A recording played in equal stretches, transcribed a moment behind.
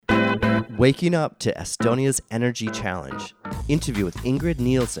Waking Up to Estonia's Energy Challenge. Interview with Ingrid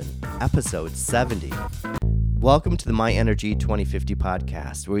Nielsen, episode 70. Welcome to the My Energy 2050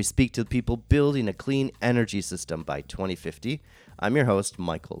 podcast, where we speak to the people building a clean energy system by 2050. I'm your host,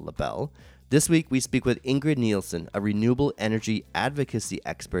 Michael LaBelle. This week, we speak with Ingrid Nielsen, a renewable energy advocacy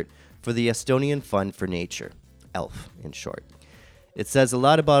expert for the Estonian Fund for Nature, ELF in short. It says a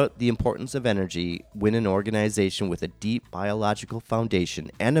lot about the importance of energy when an organization with a deep biological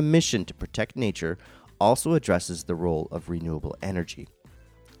foundation and a mission to protect nature also addresses the role of renewable energy.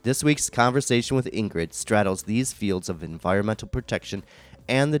 This week's conversation with Ingrid straddles these fields of environmental protection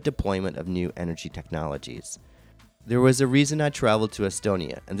and the deployment of new energy technologies. There was a reason I traveled to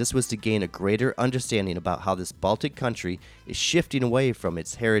Estonia, and this was to gain a greater understanding about how this Baltic country is shifting away from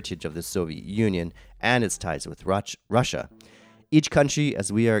its heritage of the Soviet Union and its ties with Russia. Each country,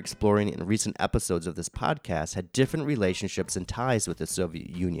 as we are exploring in recent episodes of this podcast, had different relationships and ties with the Soviet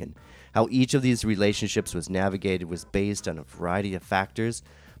Union. How each of these relationships was navigated was based on a variety of factors,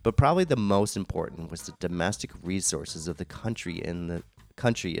 but probably the most important was the domestic resources of the country and the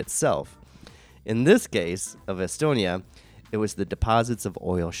country itself. In this case of Estonia, it was the deposits of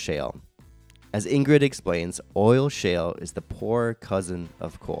oil shale. As Ingrid explains, oil shale is the poor cousin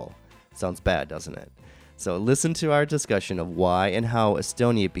of coal. Sounds bad, doesn't it? So listen to our discussion of why and how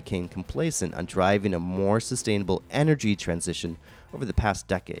Estonia became complacent on driving a more sustainable energy transition over the past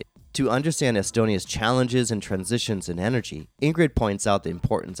decade. To understand Estonia's challenges and transitions in energy, Ingrid points out the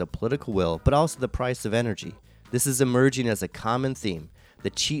importance of political will, but also the price of energy. This is emerging as a common theme, the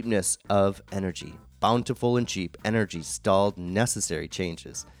cheapness of energy. Bountiful and cheap energy stalled necessary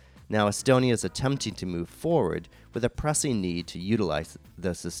changes. Now Estonia is attempting to move forward with a pressing need to utilize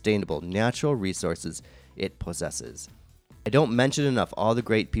the sustainable natural resources it possesses. I don't mention enough all the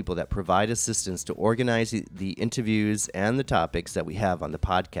great people that provide assistance to organize the interviews and the topics that we have on the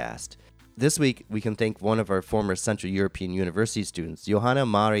podcast. This week, we can thank one of our former Central European University students, Johanna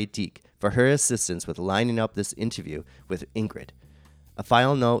Mare-Tiik, for her assistance with lining up this interview with Ingrid. A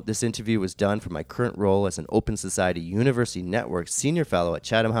final note, this interview was done for my current role as an Open Society University Network Senior Fellow at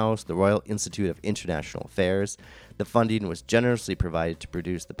Chatham House, the Royal Institute of International Affairs. The funding was generously provided to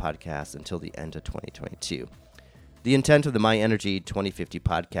produce the podcast until the end of 2022. The intent of the My Energy 2050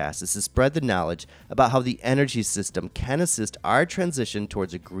 podcast is to spread the knowledge about how the energy system can assist our transition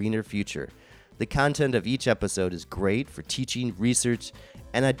towards a greener future. The content of each episode is great for teaching, research,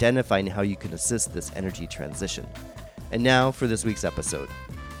 and identifying how you can assist this energy transition. And now for this week's episode.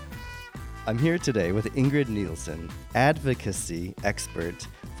 I'm here today with Ingrid Nielsen, advocacy expert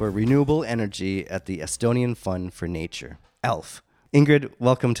for renewable energy at the Estonian Fund for Nature, ELF. Ingrid,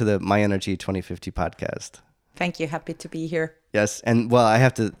 welcome to the My Energy 2050 podcast. Thank you. Happy to be here. Yes, and well, I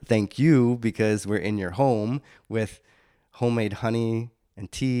have to thank you because we're in your home with homemade honey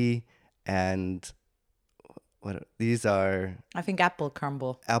and tea and what these are. I think apple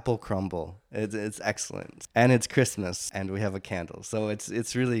crumble. Apple crumble. It's excellent. And it's Christmas and we have a candle. So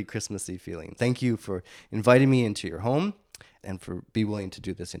it's really Christmassy feeling. Thank you for inviting me into your home and for being willing to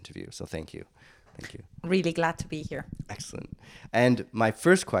do this interview. So thank you. Thank you. Really glad to be here. Excellent. And my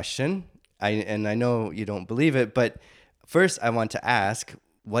first question, I know you don't believe it, but first I want to ask,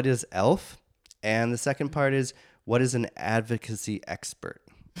 what is ELF? And the second part is, what is an advocacy expert?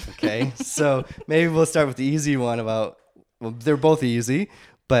 Okay, so maybe we'll start with the easy one well, they're both easy,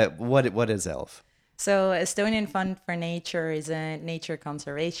 but what is ELF? So Estonian Fund for Nature is a nature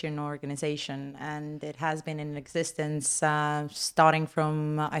conservation organization, and it has been in existence starting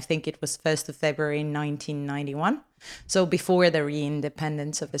from, I think it was 1st of February 1991, so before the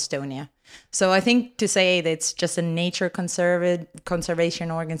re-independence of Estonia. So I think to say that it's just a nature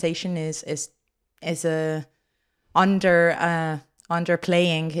conservation organization is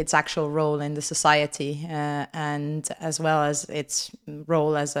underplaying its actual role in the society and as well as its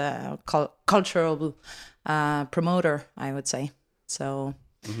role as a cultural promoter, I would say. So,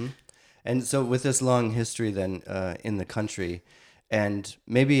 And so with this long history then in the country, and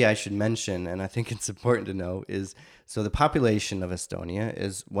maybe I should mention, and I think it's important to know, is so the population of Estonia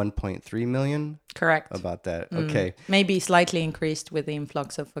is 1.3 million? Correct. About that. Okay. Maybe slightly increased with the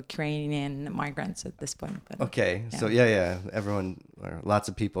influx of Ukrainian migrants at this point. But okay. Yeah. So yeah. Everyone, or lots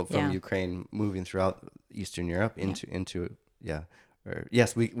of people from Ukraine moving throughout Eastern Europe into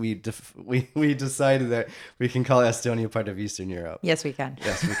yes, we decided that we can call Estonia part of Eastern Europe. Yes, we can.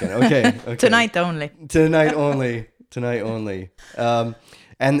 Yes, we can. Okay. Tonight only. Tonight only.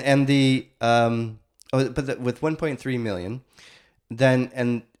 And the with 1.3 million, then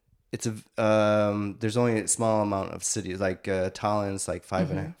and it's there's only a small amount of cities like Tallinn's like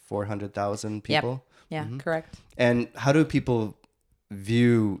 400,000 people. Yeah, correct. And how do people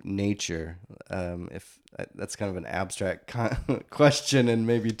view nature? If that's kind of an abstract question and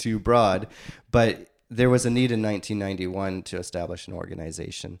maybe too broad, but there was a need in 1991 to establish an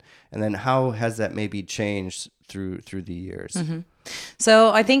organization, and then how has that maybe changed through the years?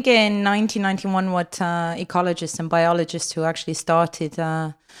 So I think in 1991, what ecologists and biologists who actually started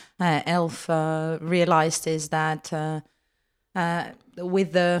ELF realized is that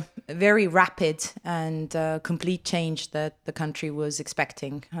with the very rapid and complete change that the country was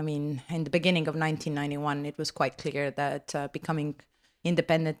expecting, I mean, in the beginning of 1991, it was quite clear that becoming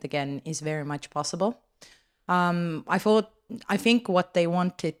independent again is very much possible. I think what they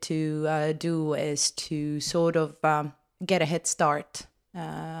wanted to do is to sort of get a head start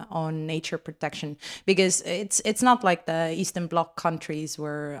on nature protection, because it's not like the Eastern Bloc countries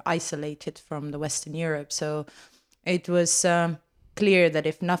were isolated from the Western Europe. So it was clear that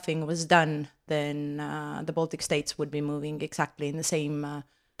if nothing was done, then the Baltic states would be moving exactly in the same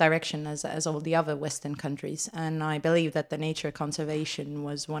direction as all the other Western countries. And I believe that the nature conservation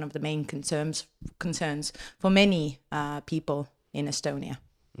was one of the main concerns for many people in Estonia.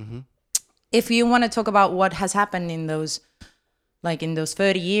 If you want to talk about what has happened in those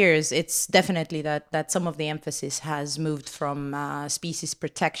 30 years, it's definitely that some of the emphasis has moved from species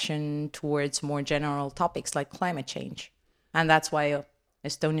protection towards more general topics like climate change. And that's why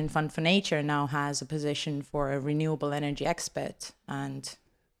Estonian Fund for Nature now has a position for a renewable energy expert. And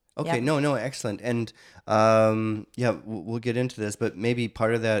okay, yeah. no, excellent. And we'll get into this, but maybe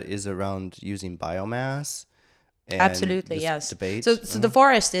part of that is around using biomass. And absolutely, this yes. debate. So the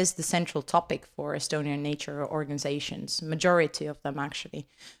forest is the central topic for Estonian nature organizations, majority of them actually.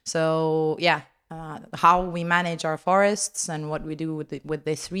 So yeah, how we manage our forests and what we do with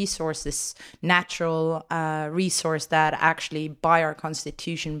this resource, this natural resource that actually by our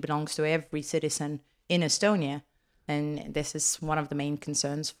constitution belongs to every citizen in Estonia. And this is one of the main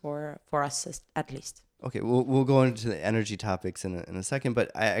concerns for us, at least. Okay, we'll go into the energy topics in a second, but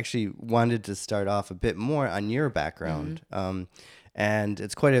I actually wanted to start off a bit more on your background. And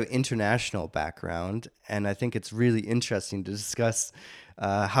it's quite an international background, and I think it's really interesting to discuss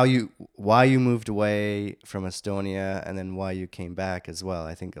why you moved away from Estonia and then why you came back as well.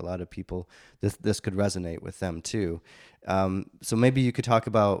 I think a lot of people, this could resonate with them too. So maybe you could talk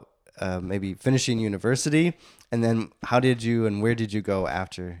about maybe finishing university, and then how did you and where did you go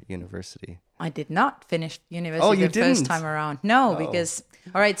after university? I did not finish university first time around. No, because,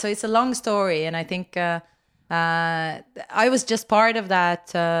 all right, so it's a long story. And I think I was just part of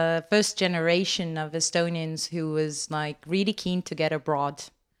that first generation of Estonians who was like really keen to get abroad,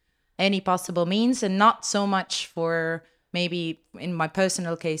 any possible means, and not so much for, maybe in my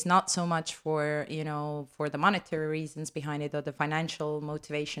personal case, not so much for, for the monetary reasons behind it or the financial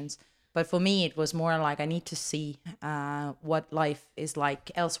motivations. But for me, it was more like I need to see what life is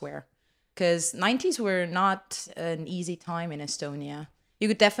like elsewhere. Because 90s were not an easy time in Estonia. You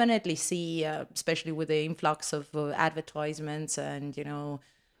could definitely see, especially with the influx of advertisements and,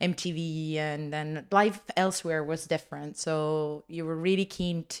 MTV, and then life elsewhere was different. So you were really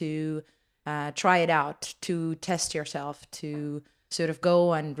keen to try it out, to test yourself, to sort of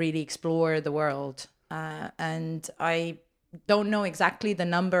go and really explore the world. And I don't know exactly the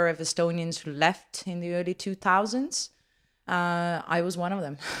number of Estonians who left in the early 2000s. I was one of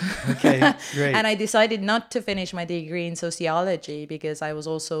them. Okay, great. And I decided not to finish my degree in sociology because I was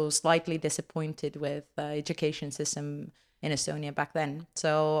also slightly disappointed with the education system in Estonia back then.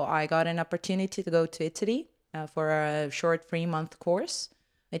 So I got an opportunity to go to Italy for a short 3-month course.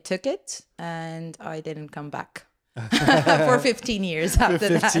 I took it and I didn't come back for 15 years after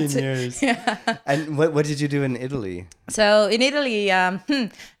that. 15 years. Yeah. And what did you do in Italy? So in Italy,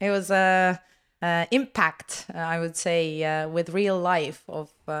 it was impact, I would say, with real life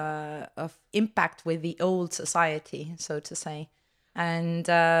of impact with the old society, so to say. And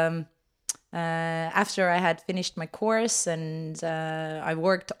after I had finished my course and I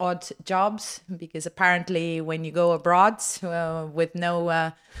worked odd jobs, because apparently when you go abroad with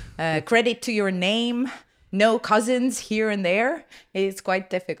no credit to your name, no cousins here and there, it's quite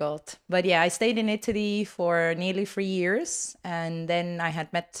difficult. But yeah, I stayed in Italy for nearly 3 years. And then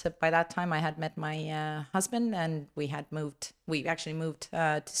by that time I had met my husband, and we actually moved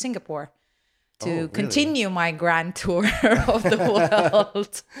to Singapore to continue my grand tour of the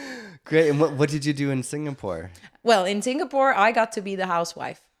world. Great. And what did you do in Singapore? Well, in Singapore, I got to be the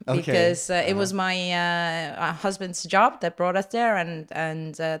housewife. Because it was my husband's job that brought us there,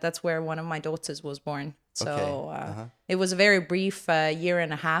 and that's where one of my daughters was born. So it was a very brief year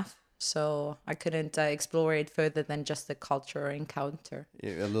and a half. so I couldn't explore it further than just the cultural encounter.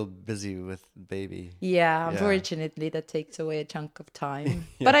 You're a little busy with baby. Yeah, Yeah. unfortunately, that takes away a chunk of time.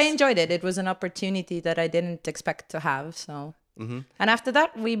 But I Yes. enjoyed it. It was an opportunity that I didn't expect to have. So, Mm-hmm. and after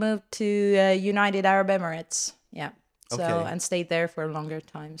that, we moved to United Arab Emirates. Yeah. So, Okay. and stayed there for a longer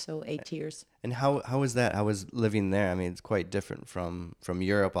time. So 8 years. And how was that? How was living there? I mean, it's quite different from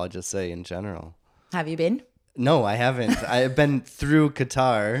Europe, I'll just say in general. Have you been? No, I haven't. I've been through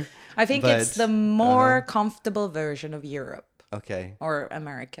Qatar. I think but, it's the more comfortable version of Europe Okay. or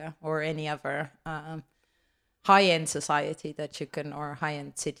America or any other high-end society that you can, or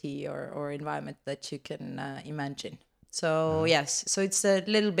high-end city or environment that you can imagine. So yes, so it's a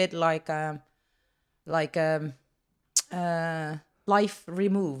little bit like life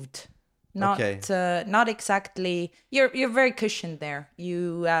removed. Not Okay. not exactly. You're very cushioned there.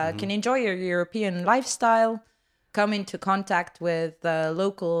 You can enjoy your European lifestyle, come into contact with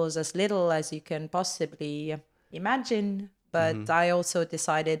locals as little as you can possibly imagine. But I also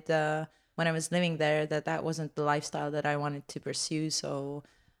decided when I was living there that wasn't the lifestyle that I wanted to pursue. So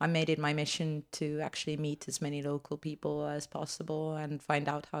I made it my mission to actually meet as many local people as possible and find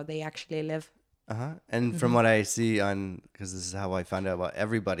out how they actually live. Uh-huh. And from what I see on, because this is how I found out about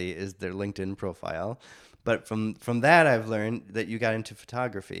everybody, is their LinkedIn profile. But from that, I've learned that you got into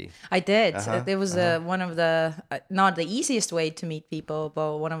photography. I did. It was one of the, not the easiest way to meet people,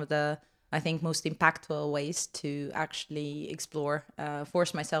 but one of the, I think, most impactful ways to actually explore,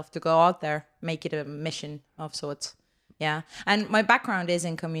 force myself to go out there, make it a mission of sorts. Yeah. And my background is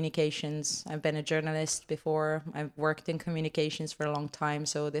in communications. I've been a journalist before. I've worked in communications for a long time.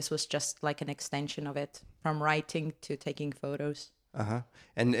 So this was just like an extension of it, from writing to taking photos. Uh-huh.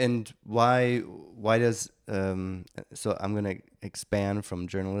 And why does so I'm gonna expand from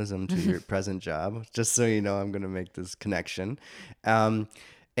journalism to your present job, just so you know I'm gonna make this connection.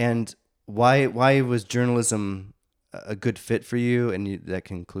 And why was journalism a good fit for you? And that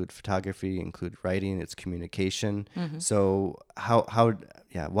can include photography, include writing, it's communication. So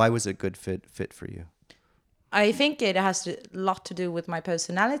why was it a good fit for you? I think it has a lot to do with my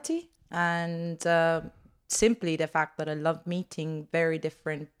personality and simply the fact that I love meeting very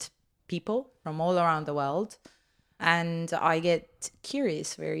different people from all around the world. And I get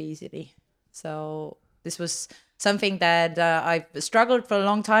curious very easily. So this was something that I've struggled for a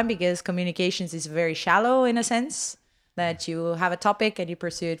long time, because communications is very shallow in a sense, that you have a topic and you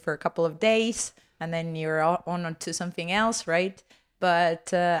pursue it for a couple of days and then you're on to something else, right?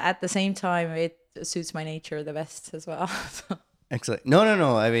 But at the same time, it suits my nature the best as well. So. Excellent.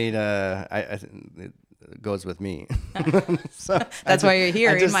 No. I mean, I think it goes with me. So That's why you're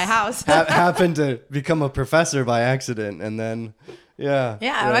here in my house. Happened to become a professor by accident, and then, yeah.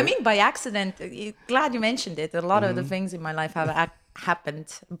 Yeah, right. I mean, by accident. Glad you mentioned it. A lot of the things in my life have happened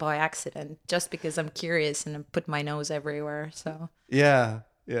by accident, just because I'm curious and I put my nose everywhere. So Yeah.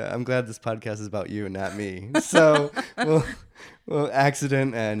 I'm glad this podcast is about you and not me. So, well,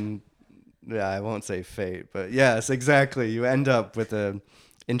 accident and, yeah, I won't say fate, but yes, exactly. You end up with a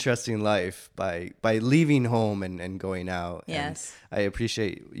interesting life by leaving home and going out. Yes. And I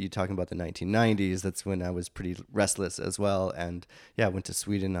appreciate you talking about the 1990s. That's when I was pretty restless as well. And yeah, I went to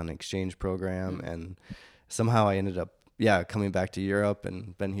Sweden on an exchange program, and somehow I ended up, coming back to Europe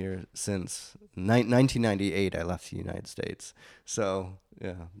and been here since 1998. I left the United States. So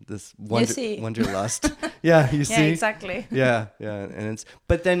yeah, this wanderlust. Yeah, you see. Yeah, exactly. Yeah, and it's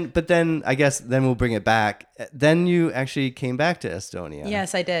but then I guess then we'll bring it back. Then you actually came back to Estonia.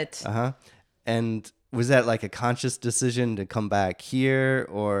 Yes, I did. And was that like a conscious decision to come back here,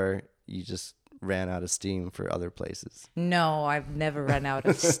 or you just ran out of steam for other places? No, I've never run out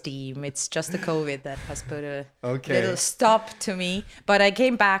of steam. It's just the COVID that has put a Okay. little stop to me. But I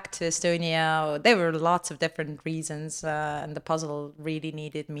came back to Estonia. There were lots of different reasons, and the puzzle really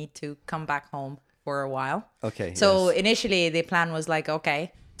needed me to come back home for a while. Okay. So yes. initially the plan was like,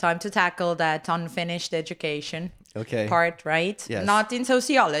 okay, time to tackle that unfinished education Okay. part, right? Yes. Not in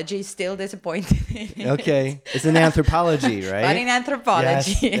sociology, still disappointed in it. Okay. It's in anthropology, right? But in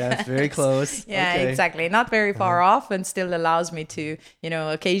anthropology. Yes, very close. Yeah, Okay. exactly. Not very far off, and still allows me to,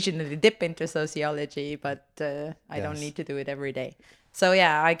 occasionally dip into sociology, but I don't Yes. need to do it every day. So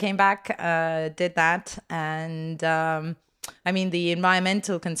yeah, I came back, did that, and I mean, the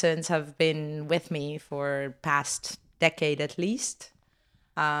environmental concerns have been with me for past decade at least.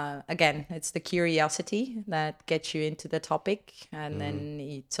 Again, it's the curiosity that gets you into the topic, and then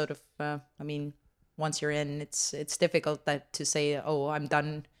it sort of, once you're in, it's difficult to say, oh, I'm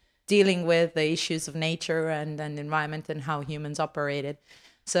done dealing with the issues of nature and environment and how humans operate it.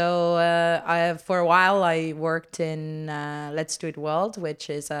 So for a while, I worked in Let's Do It World, which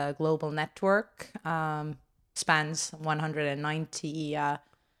is a global network, spans 190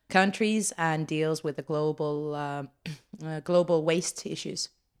 countries and deals with the global waste issues,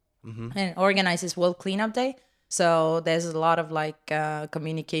 and organizes World Cleanup Day. So there's a lot of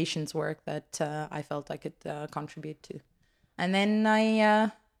communications work that I felt I could contribute to. And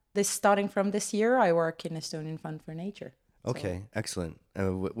then starting from this year, I work in Estonian Fund for Nature. Okay, excellent.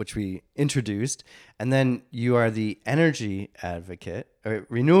 Which we introduced. And then you are the energy advocate, or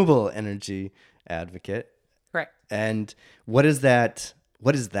renewable energy advocate. Correct. And what is that?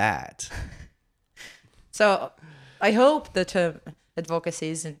 What is that? So I hope the term advocacy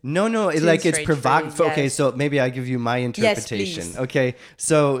isn't it's provocative. yes. Okay, so maybe I give you my interpretation. Yes, please. Okay,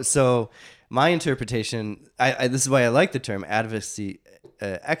 so my interpretation, I this is why I like the term advocacy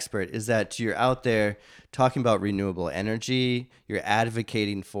expert, is that you're out there talking about renewable energy, you're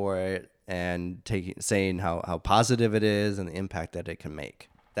advocating for it, and saying how positive it is and the impact that it can make.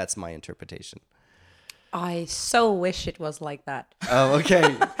 That's my interpretation. I so wish it was like that. Oh,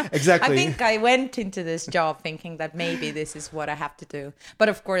 okay. Exactly. I think I went into this job thinking that maybe this is what I have to do. But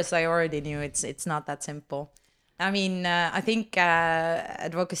of course, I already knew it's not that simple. I mean, I think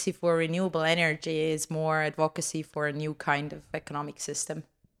advocacy for renewable energy is more advocacy for a new kind of economic system.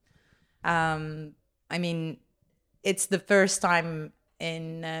 I mean, it's the first time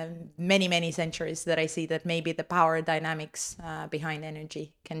in many, many centuries that I see that maybe the power dynamics behind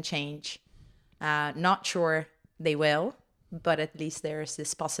energy can change. Not sure they will, but at least there's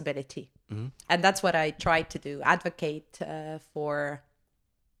this possibility. Mm-hmm. And that's what I try to do, advocate for,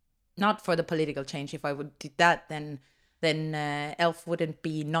 not for the political change. If I would do that, then ELF wouldn't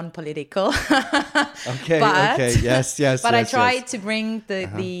be non-political. Okay, yes. But I try to bring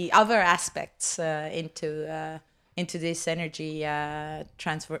the other aspects into this energy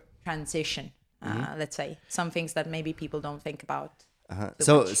transition, let's say. Some things that maybe people don't think about.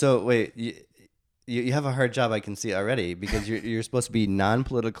 So wait, you have a hard job, I can see already, because you're supposed to be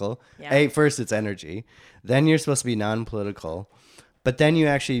non-political. Yeah. Hey, first it's energy, then you're supposed to be non-political, but then you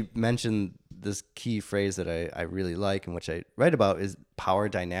actually mentioned this key phrase that I really like and which I write about is power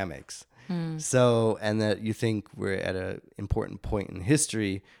dynamics. So, and that you think we're at an important point in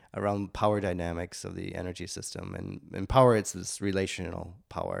history around power dynamics of the energy system, and power, it's this relational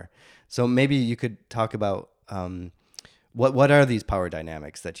power. So maybe you could talk about what are these power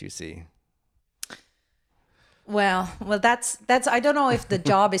dynamics that you see? Well, that's. I don't know if the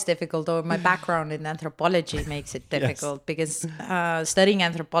job is difficult or my background in anthropology makes it difficult. Yes. Because studying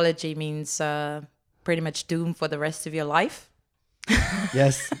anthropology means pretty much doomed for the rest of your life.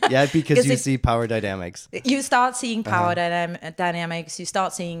 Yes, yeah, because you see power dynamics. You start seeing power dynamics. You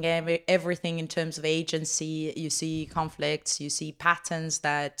start seeing everything in terms of agency. You see conflicts. You see patterns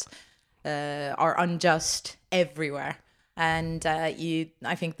that are unjust everywhere. And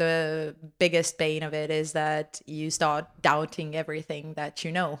I think the biggest bane of it is that you start doubting everything that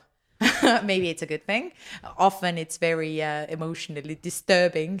you know. Maybe it's a good thing. Often it's very emotionally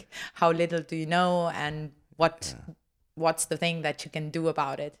disturbing. How little do you know, and what's the thing that you can do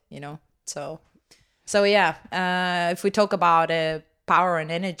about it? You know. So yeah. If we talk about power and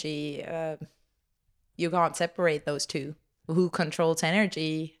energy, you can't separate those two. Who controls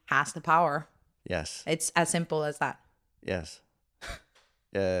energy has the power. Yes. It's as simple as that. Yes.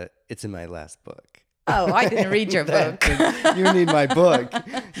 It's in my last book. Oh, I didn't read your book. You need my book.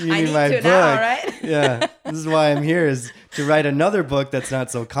 I need my book. Now, right? Yeah. This is why I'm here, is to write another book that's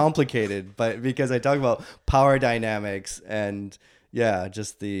not so complicated, but because I talk about power dynamics and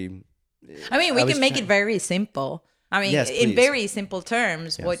just the... I mean, we can make it very simple. I mean, yes, in very simple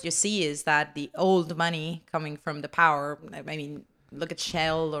terms, what you see is that the old money coming from the power, I mean, look at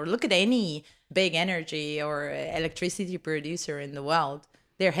Shell or look at any big energy or electricity producer in the world.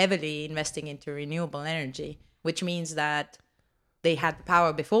 They're heavily investing into renewable energy, which means that they had the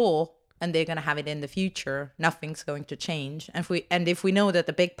power before and they're going to have it in the future. Nothing's going to change. And if we know that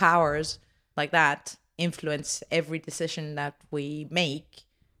the big powers like that influence every decision that we make,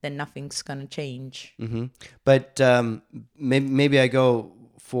 then nothing's going to change. Mm-hmm. But maybe I go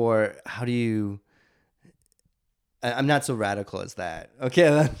for, how do you... I'm not so radical as that. Okay,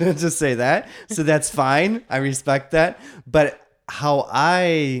 let's just say that. So that's fine. I respect that. But how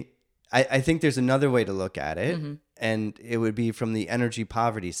I think there's another way to look at it. Mm-hmm. And it would be from the energy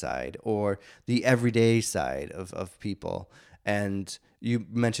poverty side or the everyday side of people. And you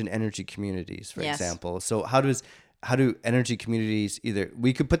mentioned energy communities, for example. So how do energy communities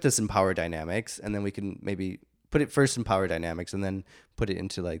we could put this in power dynamics, and then we can maybe put it first in power dynamics and then put it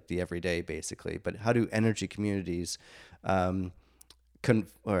into like the everyday, basically. But how do energy communities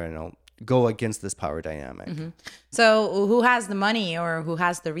go against this power dynamic. So who has the money or who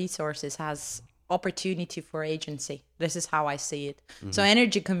has the resources has opportunity for agency. This is how I see it. So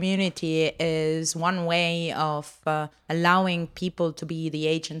energy community is one way of allowing people to be the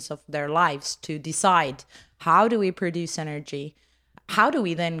agents of their lives, to decide how do we produce energy, how do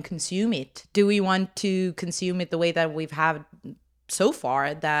we then consume it? Do we want to consume it the way that we've had so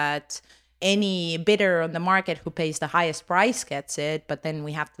far, that any bidder on the market who pays the highest price gets it, but then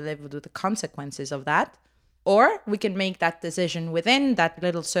we have to live with the consequences of that? Or we can make that decision within that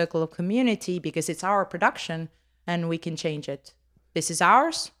little circle of community because it's our production and we can change it. This is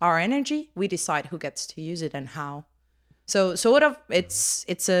ours, our energy. We decide who gets to use it and how. So sort of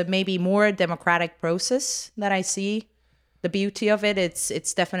it's a maybe more democratic process that I see. The beauty of it,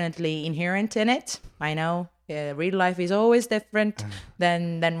 it's definitely inherent in it. I know real life is always different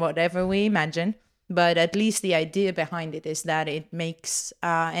than whatever we imagine. But at least the idea behind it is that it makes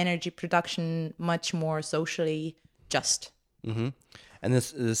energy production much more socially just. And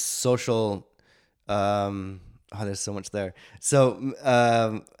this social, there's so much there. So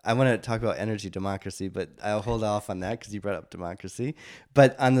I want to talk about energy democracy, but I'll hold off on that because you brought up democracy.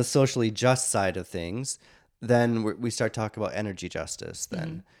 But on the socially just side of things, then we start talking about energy justice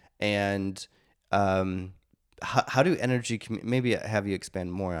then. And how do energy, maybe have you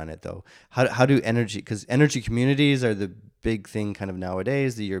expand more on it though. How do energy, because energy communities are the big thing kind of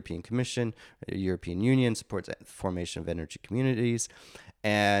nowadays. The European Commission, the European Union supports the formation of energy communities,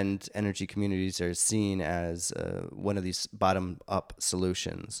 and energy communities are seen as one of these bottom up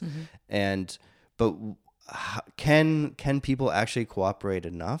solutions. But can people actually cooperate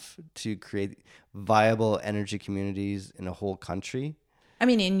enough to create viable energy communities in a whole country? I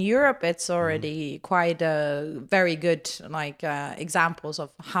mean, in Europe, it's already quite very good examples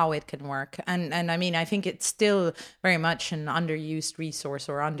of how it can work. And I mean, I think it's still very much an underused resource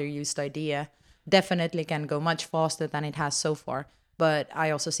or underused idea. Definitely can go much faster than it has so far. But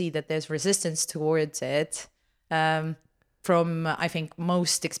I also see that there's resistance towards it from, I think,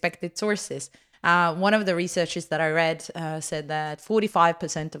 most expected sources. One of the researches that I read said that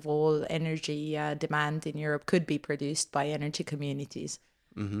 45% of all energy demand in Europe could be produced by energy communities.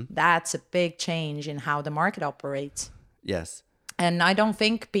 That's a big change in how the market operates. Yes. And I don't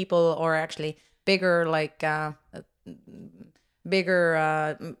think people, or actually bigger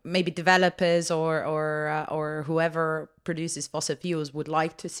maybe developers or whoever produces fossil fuels would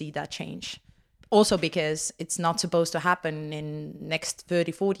like to see that change. Also because it's not supposed to happen in next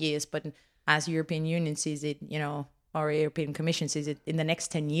 30, 40 years, but as European Union sees it, or European Commission sees it, in the next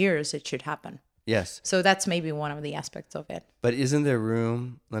 10 years, it should happen. Yes. So that's maybe one of the aspects of it. But isn't there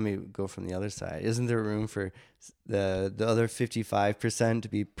room, let me go from the other side, isn't there room for the other 55% to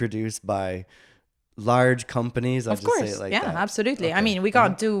be produced by large companies? Of course. Say it like that. Yeah, absolutely. Okay. I mean, we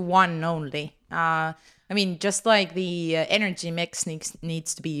can't do one only. I mean, just like the energy mix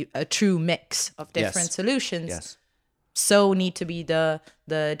needs to be a true mix of different solutions. Yes. So need to be the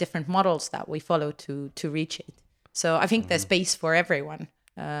different models that we follow to reach it. So I think there's space for everyone.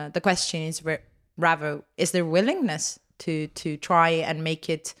 The question is rather, is there willingness to try and make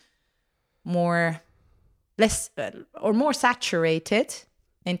it more saturated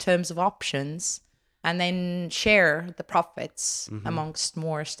in terms of options, and then share the profits amongst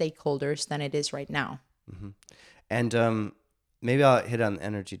more stakeholders than it is right now. And maybe I'll hit on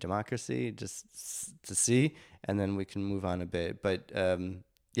energy democracy just to see, and then we can move on a bit. But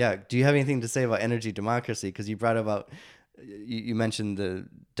do you have anything to say about energy democracy? Because you brought about, you mentioned the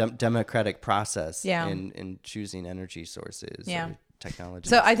democratic process in choosing energy sources or technology.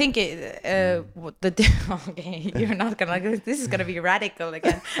 So I think okay, you're not gonna. This is gonna be radical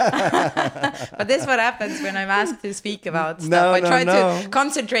again. But this is what happens when I'm asked to speak about stuff. I try to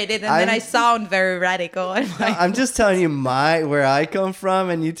concentrate it, and then I sound very radical. I'm just telling you where I come from,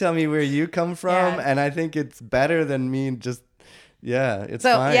 and you tell me where you come from, and I think it's better than me just. Yeah, it's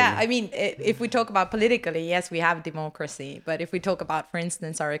fine. Yeah, I mean, if we talk about politically, yes, we have democracy. But if we talk about, for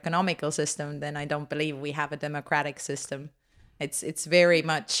instance, our economical system, then I don't believe we have a democratic system. It's very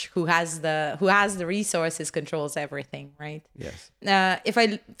much who has the resources controls everything, right? Yes. If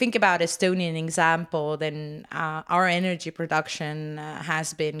I think about Estonian example, then our energy production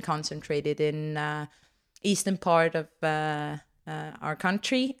has been concentrated in eastern part of our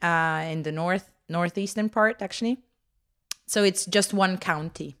country, in the northeastern part, actually. So it's just one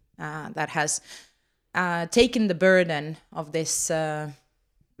county that has taken the burden of this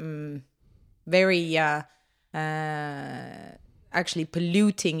very actually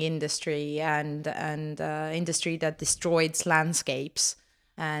polluting industry and industry that destroys landscapes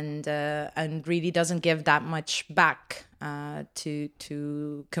and really doesn't give that much back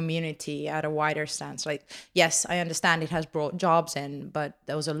to community at a wider stance. Like, yes, I understand it has brought jobs in, but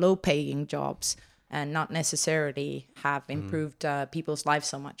those are low-paying jobs and not necessarily have improved people's lives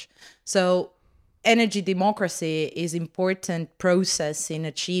so much. So energy democracy is important process in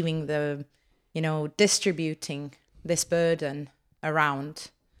achieving the, distributing this burden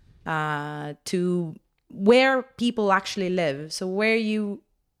around to where people actually live. So where you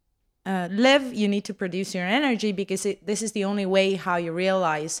live, you need to produce your energy, because this is the only way how you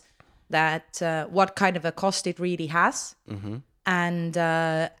realize that what kind of a cost it really has, and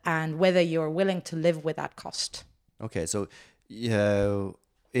whether you're willing to live with that cost. Okay, so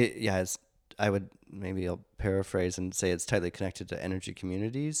I'll paraphrase and say it's tightly connected to energy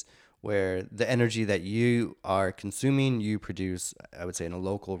communities, where the energy that you are consuming, you produce, I would say, in a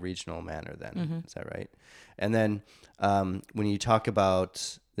local, regional manner then. Is that right? And then when you talk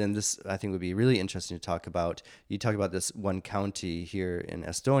about, then this I think would be really interesting to talk about, you talk about this one county here in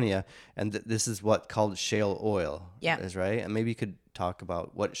Estonia, and this is what called shale oil, is right? And maybe you could talk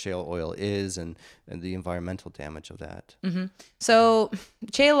about what shale oil is and the environmental damage of that. So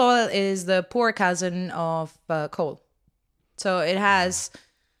shale oil is the poor cousin of coal. So it has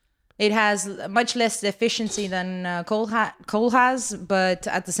much less efficiency than coal has, but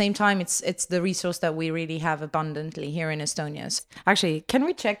at the same time, it's the resource that we really have abundantly here in Estonia. Actually, can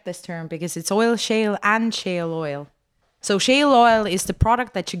we check this term, because it's oil shale and shale oil. So shale oil is the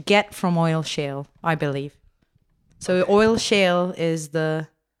product that you get from oil shale, I believe. So oil shale is the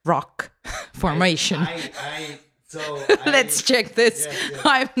rock formation. Let's check this. Yes.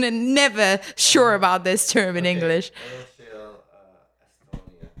 I'm never sure about this term in English. Oil shale,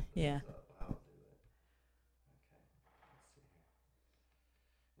 Estonia. Yeah.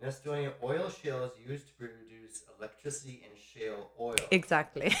 In Estonia, oil shale is used to produce electricity and shale oil.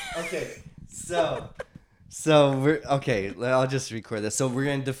 Exactly. Okay, so I'll just record this. So we're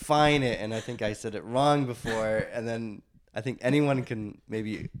going to define it, and I think I said it wrong before, and then I think anyone can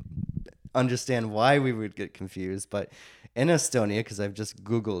maybe understand why we would get confused. But in Estonia, because I've just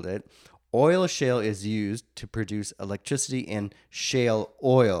Googled it, oil shale is used to produce electricity and shale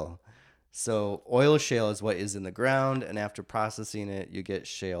oil. So oil shale is what is in the ground, and after processing it, you get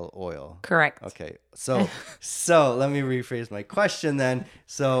shale oil. Correct. Okay, so let me rephrase my question then.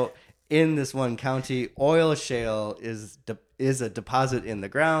 So in this one county, oil shale is a deposit in the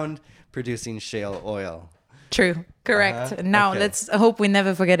ground producing shale oil. True. Correct. Now let's hope we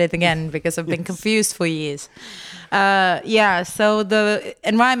never forget it again, because I've been confused for years. So the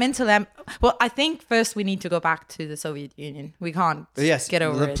environmental... well, I think first we need to go back to the Soviet Union. We can't get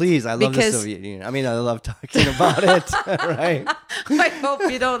over it. Please, I love the Soviet Union. I mean, I love talking about it, right? I hope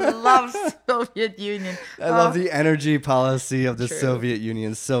you don't love Soviet Union. I love the energy policy of the Soviet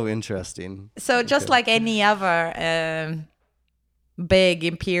Union. So interesting. So just like any other big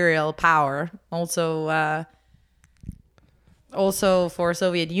imperial power, also for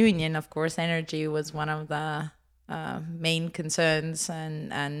Soviet Union, of course, energy was one of the main concerns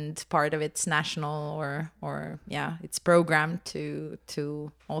and part of its national its program to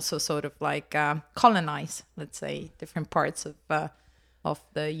also sort of like colonize, let's say, different parts of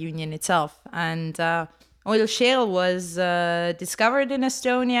the Union itself. And oil shale was discovered in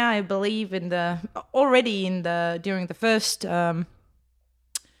Estonia, I believe, during the first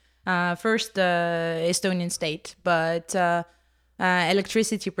Estonian state, but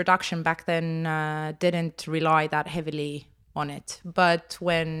electricity production back then didn't rely that heavily on it. But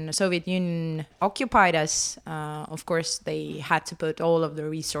when the Soviet Union occupied us, of course, they had to put all of the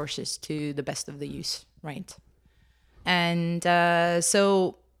resources to the best of the use, right? And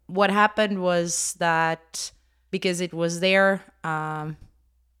so what happened was that because it was their,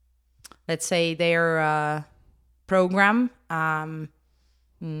 let's say, their program,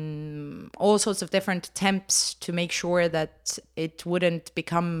 all sorts of different attempts to make sure that it wouldn't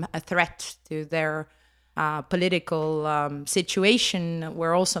become a threat to their political situation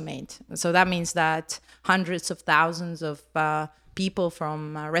were also made. So that means that hundreds of thousands of people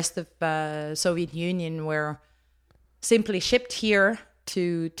from the rest of the Soviet Union were simply shipped here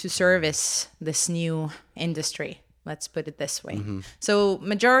to service this new industry. Let's put it this way. Mm-hmm. So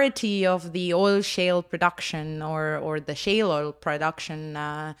majority of the oil shale production or the shale oil production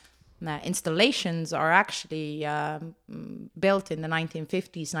installations are actually built in the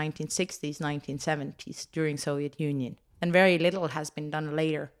 1950s, 1960s, 1970s during Soviet Union. And very little has been done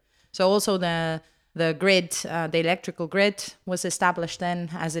later. So also the grid, the electrical grid was established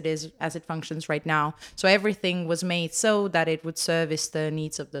then as it functions right now. So everything was made so that it would service the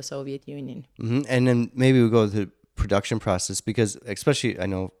needs of the Soviet Union. Mm-hmm. And then maybe we'll go to production process, because especially I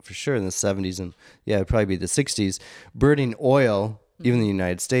know for sure in the 70s and it'd probably be the 60s, burning oil, even in the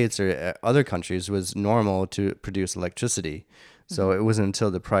United States or other countries, was normal to produce electricity. So it wasn't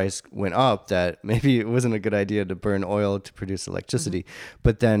until the price went up that maybe it wasn't a good idea to burn oil to produce electricity.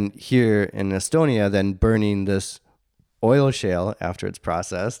 But then here in Estonia, then burning this oil shale after it's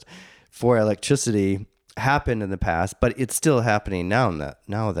processed for electricity happened in the past, but it's still happening now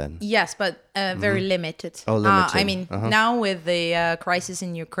then. Yes, but very limited. Oh, limited. I mean, now with the crisis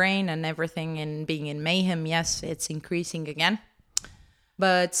in Ukraine and everything and being in mayhem, yes, it's increasing again.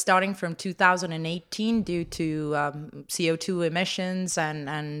 But starting from 2018, due to CO2 emissions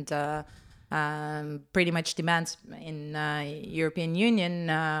and pretty much demands in European Union,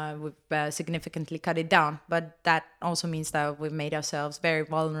 we've significantly cut it down. But that also means that we've made ourselves very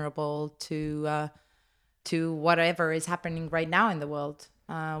vulnerable to whatever is happening right now in the world,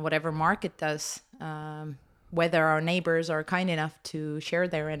 whatever market does, whether our neighbors are kind enough to share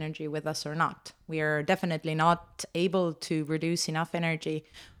their energy with us or not. We are definitely not able to produce enough energy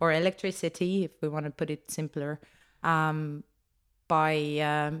or electricity, if we want to put it simpler,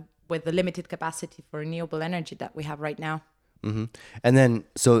 with the limited capacity for renewable energy that we have right now. Mm-hmm. And then,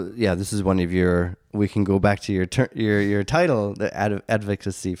 this is one of your. We can go back to your title, the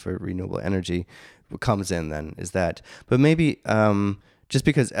advocacy for renewable energy, comes in. Then is that, but maybe just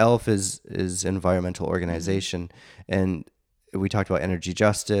because ELF is environmental organization, and we talked about energy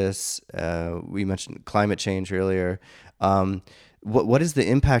justice. We mentioned climate change earlier. What is the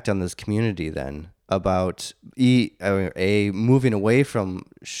impact on this community then about moving away from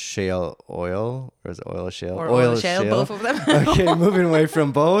shale oil, or is it oil shale? Or oil shale, both of them. Okay, moving away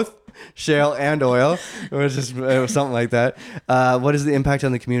from both shale and oil, or just something like that. What is the impact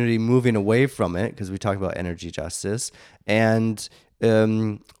on the community moving away from it? Because we talked about energy justice, and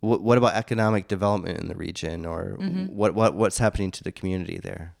what about economic development in the region, or what's happening to the community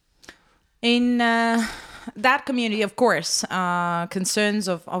there? In that community, of course, concerns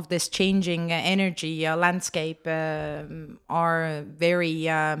of this changing energy landscape are very,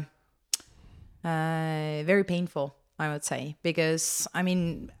 very painful, I would say, because I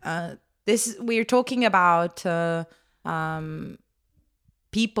mean, we're talking about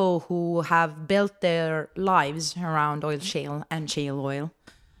people who have built their lives around oil shale and shale oil.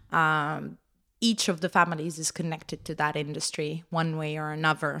 Each of the families is connected to that industry one way or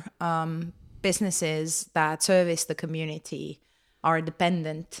another. Businesses that service the community are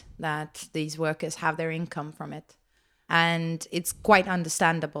dependent that these workers have their income from it. And it's quite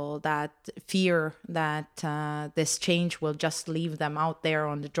understandable that fear that this change will just leave them out there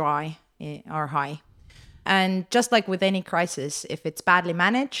on the dry are high. And just like with any crisis, if it's badly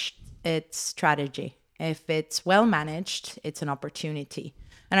managed, it's tragedy. If it's well managed, it's an opportunity.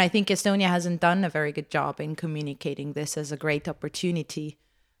 And I think Estonia hasn't done a very good job in communicating this as a great opportunity,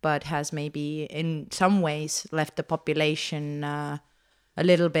 but has maybe in some ways left the population a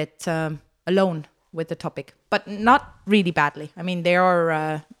little bit alone with the topic, but not really badly. I mean, they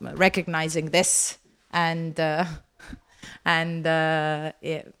are recognizing this and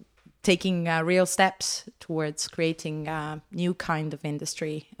taking real steps towards creating a new kind of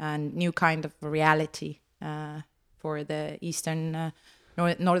industry and new kind of reality for the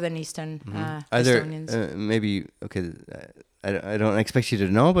northern eastern Estonians. Maybe, okay, I don't expect you to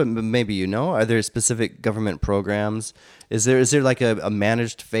know, but maybe you know. Are there specific government programs? Is there like a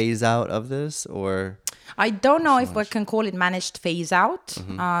managed phase out of this, or? I don't know if we can call it managed phase out.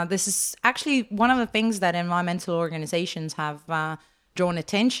 This is actually one of the things that environmental organizations have drawn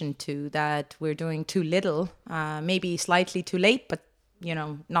attention to, that we're doing too little, maybe slightly too late, but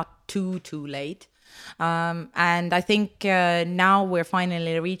not too late. And I think now we're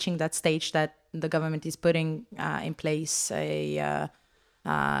finally reaching that stage that the government is putting in place a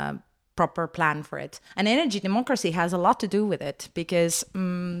proper plan for it. And energy democracy has a lot to do with it, because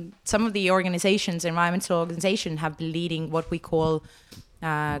some of the environmental organizations, have been leading what we call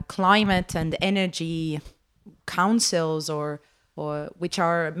climate and energy councils, or which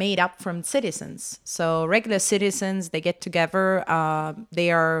are made up from citizens. So regular citizens, they get together,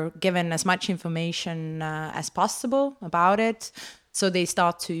 they are given as much information as possible about it. So they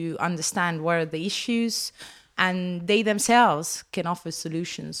start to understand what are the issues, and they themselves can offer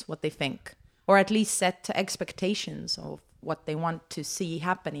solutions, what they think, or at least set expectations of what they want to see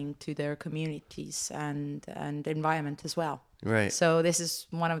happening to their communities and environment as well. Right. So this is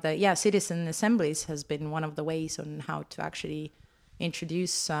one of the, citizen assemblies has been one of the ways on how to actually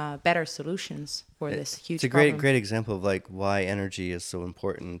introduce better solutions for this huge It's a problem. great example of like why energy is so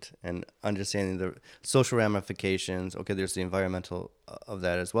important and understanding the social ramifications. Okay, there's the environmental of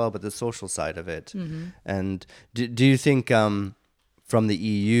that as well, but the social side of it. And do you think from the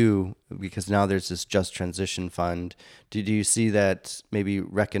EU, because now there's this Just Transition Fund, do you see that maybe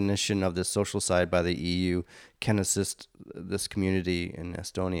recognition of the social side by the EU can assist this community in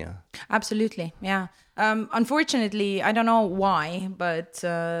Estonia? Absolutely, yeah. Unfortunately, I don't know why, but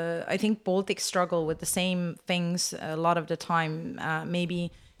I think Baltics struggle with the same things a lot of the time.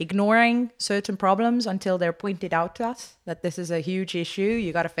 Maybe ignoring certain problems until they're pointed out to us that this is a huge issue,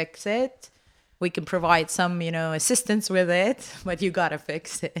 you got to fix it. We can provide some, assistance with it, but you got to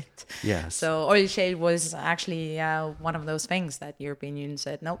fix it. Yes. So oil shale was actually one of those things that European Union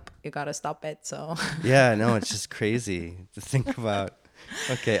said, nope, you got to stop it. So yeah, no, it's just crazy to think about.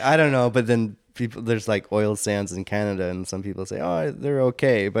 Okay, I don't know, but then there's like oil sands in Canada, and some people say, oh, they're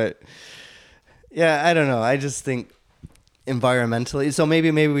okay, but yeah, I don't know. I just think environmentally, so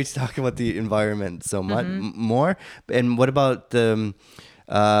maybe we should talk about the environment so much more. And what about the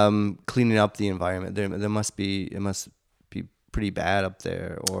cleaning up the environment? It must be pretty bad up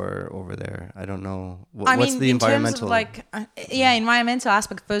there or over there. I don't know. What's the environmental? In terms of environmental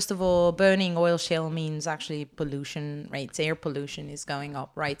aspect, first of all, burning oil shale means actually pollution rates, air pollution is going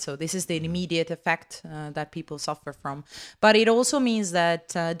up, right? So this is the immediate effect that people suffer from. But it also means that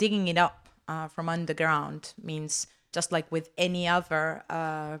digging it up from underground means, just like with any other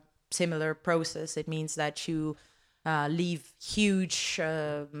similar process, it means that you leave huge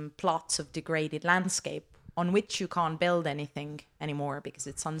plots of degraded landscape on which you can't build anything anymore because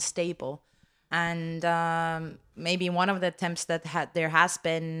it's unstable. And maybe one of the attempts that there has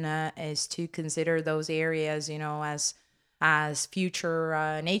been is to consider those areas, as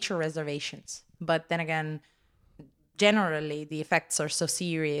future nature reservations. But then again, generally the effects are so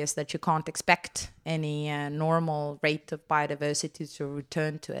serious that you can't expect any normal rate of biodiversity to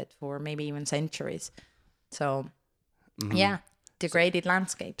return to it for maybe even centuries. So, yeah, degraded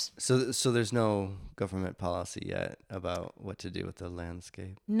landscapes. So there's no government policy yet about what to do with the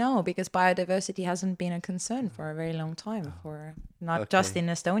landscape? No, because biodiversity hasn't been a concern for a very long time, for not just in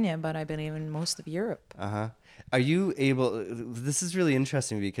Estonia, but I believe in most of Europe. Are you able, this is really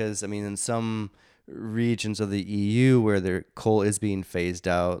interesting because, I mean, in some regions of the EU where their coal is being phased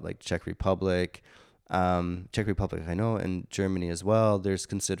out, like Czech Republic, I know, and Germany as well, there's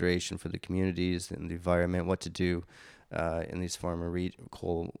consideration for the communities and the environment, what to do in these former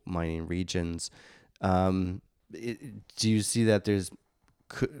coal mining regions. Do you see that there's,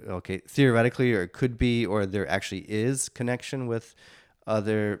 theoretically, or it could be, or there actually is connection with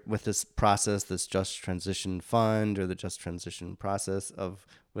this process, this Just Transition Fund or the Just Transition process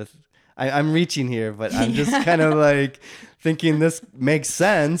I'm reaching here, but I'm just kind of like thinking this makes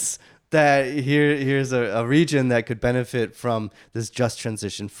sense that here's a region that could benefit from this Just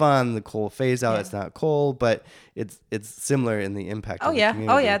Transition Fund, the coal phase out. Yeah. It's not coal, but it's similar in the impact. Oh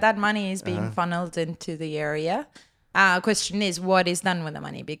yeah, that money is being funneled into the area. Question is what is done with the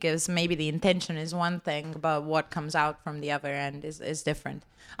money, because maybe the intention is one thing, but what comes out from the other end is different.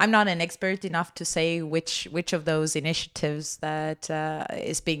 I'm not an expert enough to say which of those initiatives that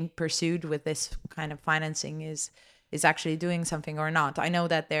is being pursued with this kind of financing is actually doing something or not. I know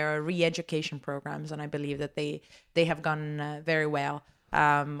that there are re-education programs, and I believe that they have gone very well.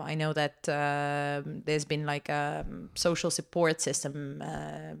 I know that there's been like a social support system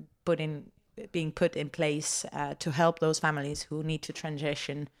being put in place to help those families who need to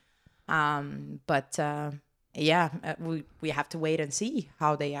transition. We have to wait and see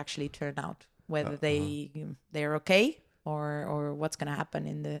how they actually turn out, whether they're okay or what's going to happen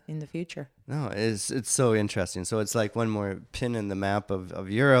in the future. No, it's so interesting. So it's like one more pin in the map of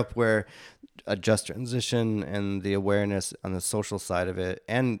Europe, where a just transition and the awareness on the social side of it,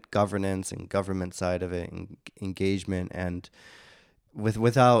 and governance and government side of it, and engagement, and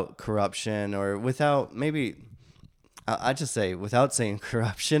without corruption, or without, maybe I just say, without saying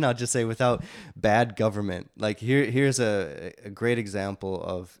corruption, I'll just say without bad government. Like here's a great example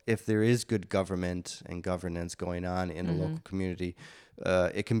of, if there is good government and governance going on in a local community,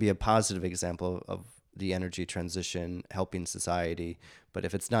 it can be a positive example of the energy transition helping society. But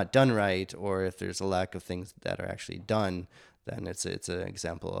if it's not done right, or if there's a lack of things that are actually done, then it's an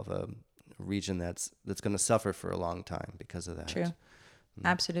example of a region that's going to suffer for a long time because of that. True.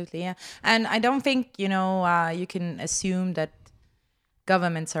 Absolutely, yeah. And I don't think, you can assume that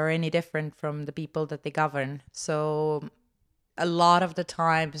governments are any different from the people that they govern. So a lot of the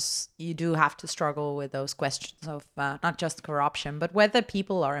times you do have to struggle with those questions of not just corruption, but whether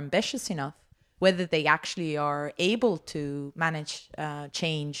people are ambitious enough whether they actually are able to manage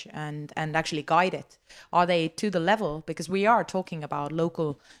change and actually guide it. Are they to the level? Because we are talking about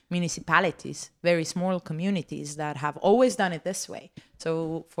local municipalities, very small communities that have always done it this way.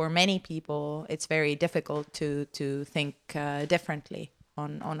 So for many people, it's very difficult to think differently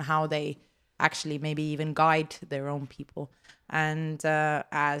on how they actually maybe even guide their own people. And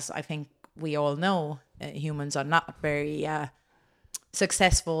as I think we all know, humans are not very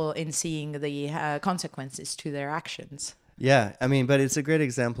successful in seeing the consequences to their actions. Yeah, I mean, but it's a great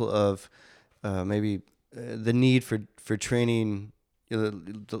example of maybe the need for training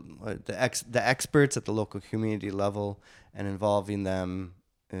the experts at the local community level and involving them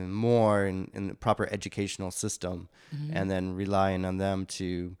more in the proper educational system, and then relying on them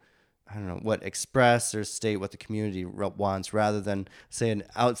to, I don't know, what express or state what the community wants, rather than, say, an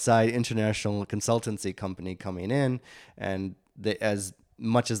outside international consultancy company coming in, and they, as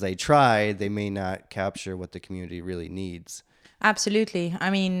much as they try, they may not capture what the community really needs. Absolutely.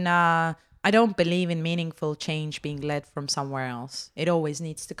 I mean, I don't believe in meaningful change being led from somewhere else. It always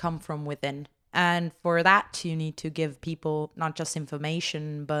needs to come from within. And for that, you need to give people not just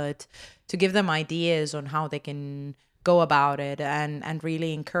information, but to give them ideas on how they can go about it, and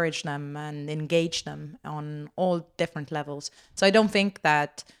really encourage them and engage them on all different levels. So I don't think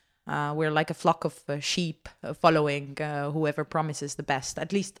that we're like a flock of sheep following whoever promises the best.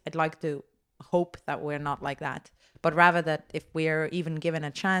 At least I'd like to hope that we're not like that. But rather that if we're even given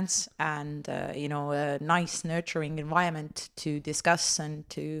a chance and, a nice nurturing environment to discuss and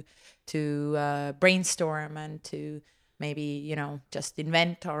to brainstorm and to maybe, just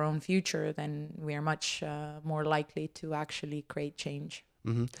invent our own future, then we are much more likely to actually create change.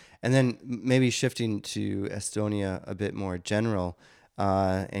 Mm-hmm. And then maybe shifting to Estonia a bit more general,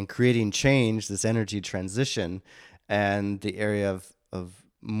 and creating change, this energy transition, and the area of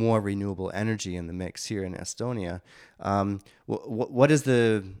more renewable energy in the mix here in Estonia. What is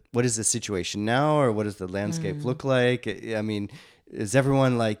the situation now, or what does the landscape look like? I mean, is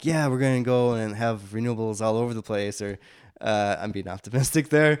everyone like, yeah, we're going to go and have renewables all over the place, or I'm being optimistic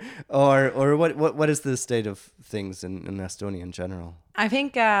there, or what is the state of things in Estonia in general? I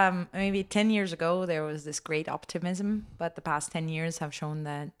think maybe 10 years ago there was this great optimism, but the past 10 years have shown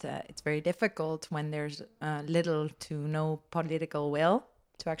that it's very difficult when there's little to no political will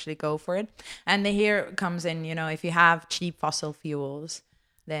to actually go for it. And here comes in, if you have cheap fossil fuels,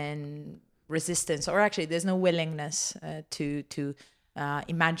 then resistance, or actually there's no willingness to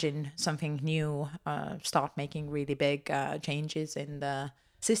imagine something new, start making really big changes in the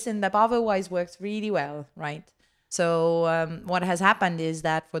system that otherwise works really well, right? So what has happened is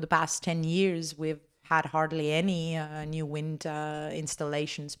that for the past 10 years, we've had hardly any new wind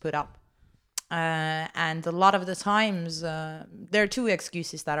installations put up. And a lot of the times, there are two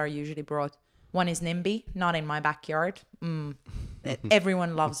excuses that are usually brought. One is NIMBY, not in my backyard.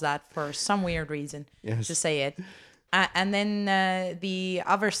 Everyone loves that for some weird reason, yes, to say it. And then the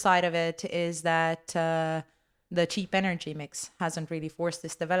other side of it is that the cheap energy mix hasn't really forced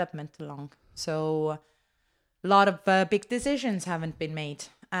this development along. So a lot of big decisions haven't been made.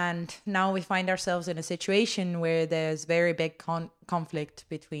 And now we find ourselves in a situation where there's very big conflict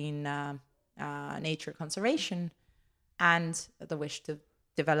between nature conservation and the wish to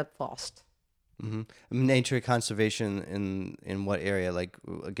develop fast. Mm-hmm. Nature conservation in what area? Like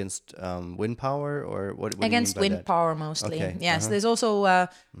against wind power, or what Against do you mean by wind power mostly. Okay. Yes, there's also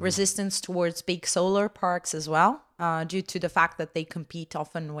resistance towards big solar parks as well, due to the fact that they compete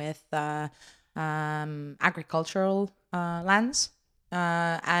often with agricultural lands.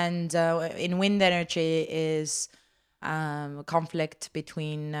 And in wind energy is conflict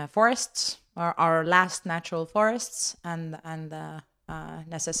between forests, our last natural forests, and the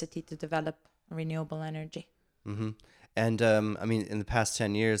necessity to develop renewable energy. Mm-hmm. And I mean, in the past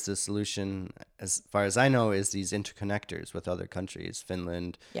 10 years, the solution, as far as I know, is these interconnectors with other countries,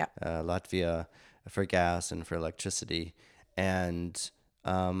 Finland, Latvia, for gas and for electricity. And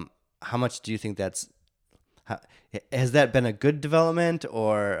how much do you think has that been a good development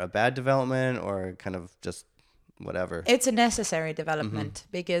or a bad development, or kind of just whatever? It's a necessary development,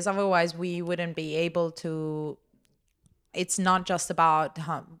 because otherwise we wouldn't be able to. It's not just about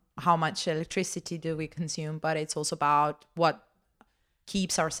how much electricity do we consume, but it's also about what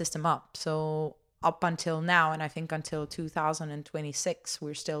keeps our system up. So up until now, and I think until 2026,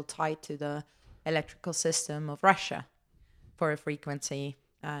 we're still tied to the electrical system of Russia for a frequency,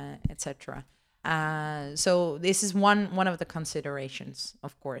 etc. So this is one of the considerations,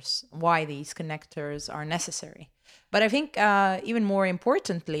 of course, why these connectors are necessary. But I think even more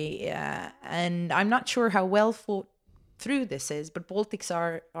importantly, and I'm not sure how well through this is, but Baltics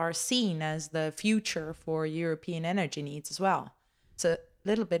are seen as the future for European energy needs as well. So a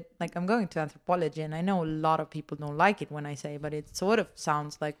little bit like, I'm going to anthropology, and I know a lot of people don't like it when I say, but it sort of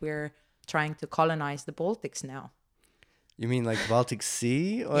sounds like we're trying to colonize the Baltics now. You mean like Baltic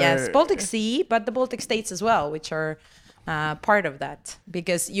Sea? Or? Yes, Baltic Sea, but the Baltic states as well, which are part of that,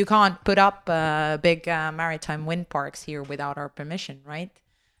 because you can't put up big maritime wind parks here without our permission, right?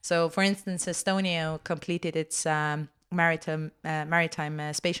 So, for instance, Estonia completed its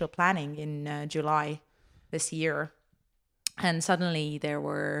maritime spatial planning in July this year, and suddenly there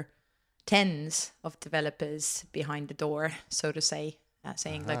were tens of developers behind the door, so to say,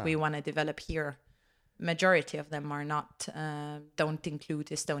 saying like, we want to develop here. Majority of them are not, don't include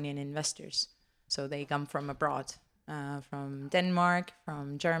Estonian investors, so they come from abroad, from Denmark,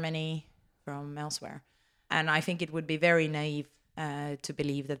 from Germany, from elsewhere, and I think it would be very naive to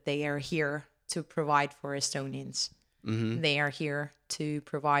believe that they are here to provide for Estonians. Mm-hmm. They are here to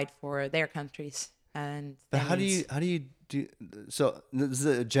provide for their countries. And but how do you do? So this is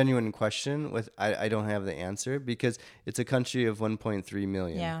a genuine question. I don't have the answer, because it's a country of 1.3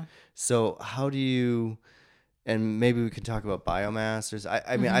 million. Yeah. So how do you? And maybe we could talk about biomass.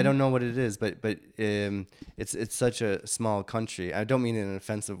 I mean, I don't know what it is, but it's such a small country. I don't mean in an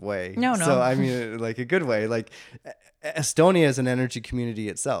offensive way. No. So I mean like a good way. Like Estonia is an energy community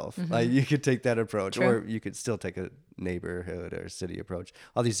itself. Mm-hmm. Like you could take that approach, True. Or you could still take a neighborhood or city approach.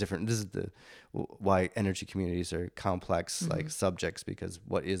 All these different. This is why energy communities are complex like subjects, because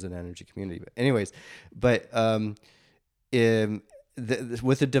what is an energy community? But anyways, with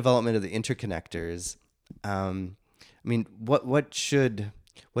the development of the interconnectors. I mean, what should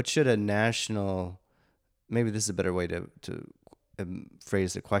a national, maybe this is a better way to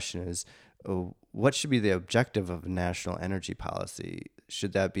phrase the question is, what should be the objective of a national energy policy?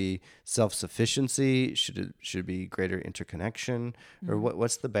 Should that be self-sufficiency? Should it be greater interconnection? Or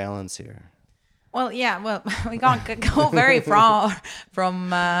what's the balance here? Well, we can't go very far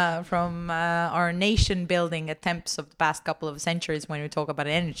from our nation-building attempts of the past couple of centuries when we talk about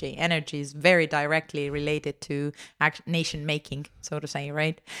energy. Energy is very directly related to nation-making, so to say,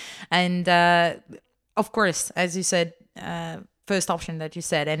 right? And of course, as you said, first option that you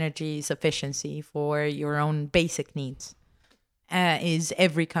said, energy sufficiency for your own basic needs, is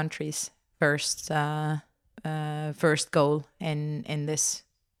every country's first goal in this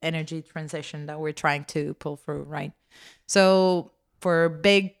energy transition that we're trying to pull through, right? So for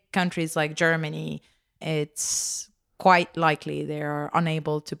big countries like Germany, it's quite likely they are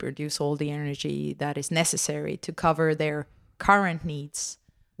unable to produce all the energy that is necessary to cover their current needs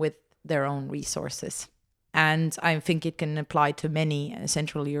with their own resources. And I think it can apply to many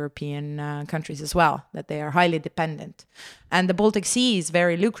Central European countries as well, that they are highly dependent. And the Baltic Sea is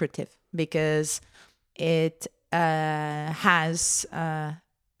very lucrative because it has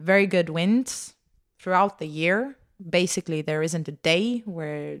very good winds throughout the year. Basically, there isn't a day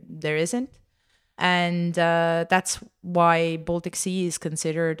where there isn't. And that's why Baltic Sea is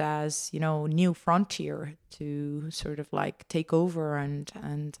considered as, new frontier to sort of like take over and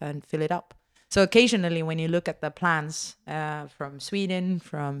fill it up. So occasionally when you look at the plans from Sweden,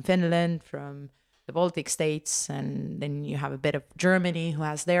 from Finland, from the Baltic states, and then you have a bit of Germany who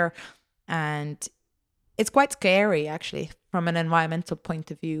has their, and it's quite scary, actually, from an environmental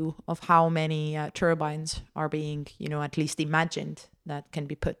point of view, of how many turbines are being, at least imagined that can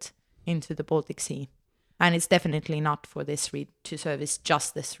be put into the Baltic Sea. And it's definitely not for this to service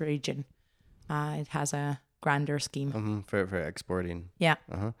just this region. It has a grander scheme. For exporting. Yeah.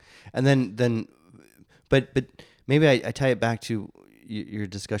 And then, but maybe I tie it back to your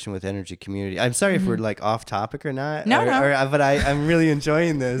discussion with energy community. I'm sorry if we're like off topic or not. No. But I'm really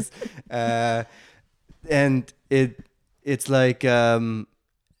enjoying this. And it's like, and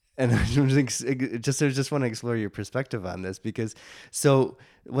I just want to explore your perspective on this, because so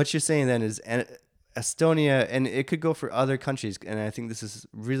what you're saying then is Estonia, and it could go for other countries, and I think this is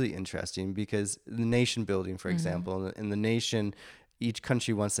really interesting because the nation building, for example, in the nation, each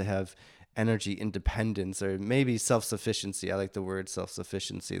country wants to have energy independence or maybe self-sufficiency. I like the word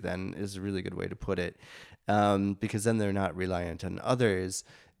self-sufficiency, then is a really good way to put it, because then they're not reliant on others.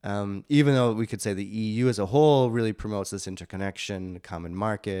 Even though we could say the EU as a whole really promotes this interconnection, common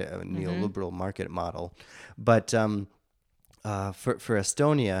market, a neoliberal market model. But for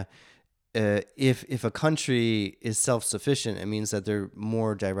Estonia, if a country is self-sufficient, it means that they're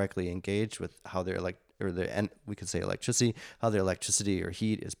more directly engaged with how we could say electricity, how their electricity or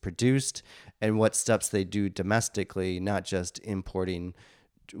heat is produced, and what steps they do domestically, not just importing,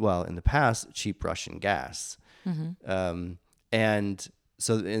 well, in the past, cheap Russian gas. And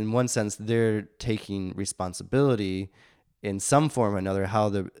so in one sense, they're taking responsibility in some form or another how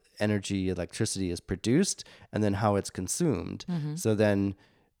the electricity is produced and then how it's consumed. So then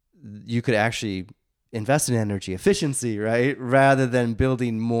you could actually invest in energy efficiency, right? Rather than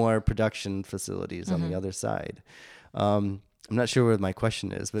building more production facilities on the other side. I'm not sure what my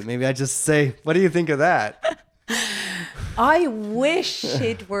question is, but maybe I just say, what do you think of that? I wish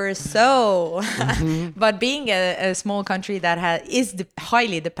it were so, but being a small country that is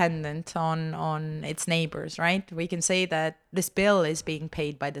highly dependent on its neighbors, right? We can say that this bill is being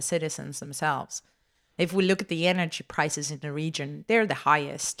paid by the citizens themselves. If we look at the energy prices in the region, they're the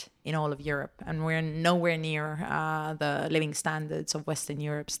highest in all of Europe, and we're nowhere near the living standards of Western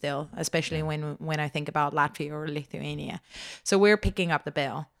Europe still, especially when I think about Latvia or Lithuania. So we're picking up the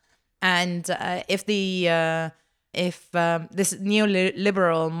bill, and if this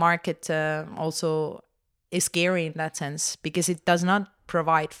neoliberal market also is scary in that sense, because it does not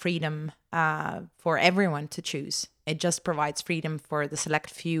provide freedom for everyone to choose. It just provides freedom for the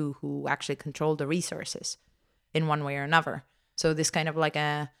select few who actually control the resources in one way or another. So this kind of like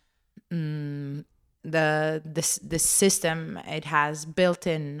this system, it has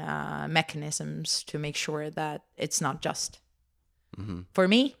built-in mechanisms to make sure that it's not just. For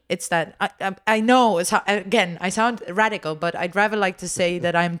me, it's that I know again, I sound radical, but I'd rather like to say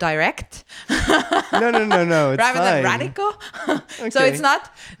that I'm direct. No. It's rather fine. than radical. Okay. So it's not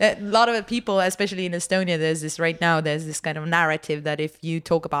a lot of people, especially in Estonia, there's this kind of narrative that if you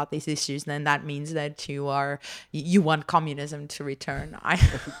talk about these issues, then that means that you want communism to return.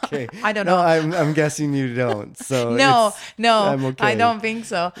 Okay. I don't know. I'm guessing you don't. So no, I'm okay. I don't think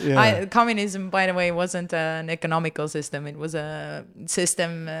so. Yeah. Communism, by the way, wasn't an economical system. It was a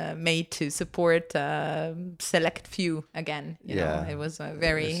system made to support select few again. You know, it was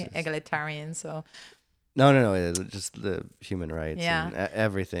very egalitarian. So no, it's just the human rights and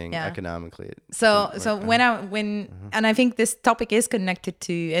everything economically. So and I think this topic is connected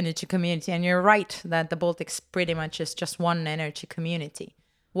to energy community, and you're right that the Baltics pretty much is just one energy community.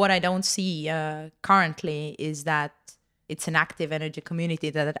 What I don't see currently is that it's an active energy community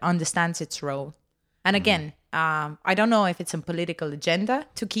that understands its role. And again, I don't know if it's a political agenda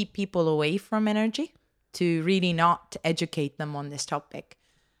to keep people away from energy, to really not educate them on this topic.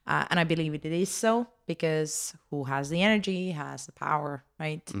 And I believe it is so, because who has the energy has the power,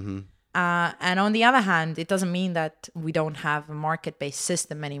 right? And on the other hand, it doesn't mean that we don't have a market-based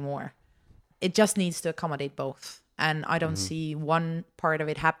system anymore. It just needs to accommodate both. And I don't see one part of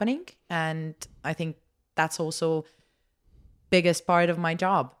it happening. And I think that's also biggest part of my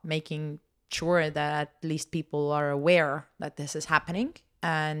job, making sure that at least people are aware that this is happening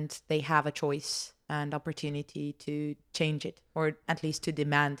and they have a choice and opportunity to change it, or at least to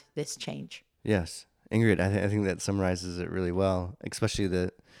demand this change. Yes. Ingrid, I think that summarizes it really well, especially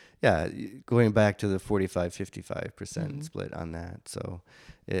going back to the 45-55% split on that. So,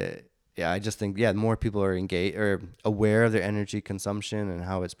 I just think, more people are engaged or aware of their energy consumption and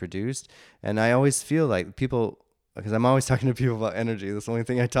how it's produced. And I always feel like people, because I'm always talking to people about energy. That's the only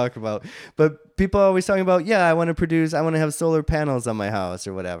thing I talk about. But people are always talking about, I want to have solar panels on my house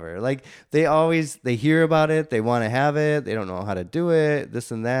or whatever. Like they hear about it. They want to have it. They don't know how to do it,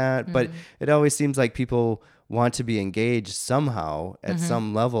 this and that. But it always seems like people want to be engaged somehow at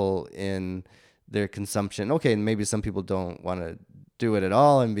some level in their consumption. Okay, and maybe some people don't want to do it at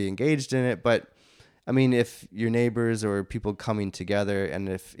all and be engaged in it. But I mean, if your neighbors or people coming together, and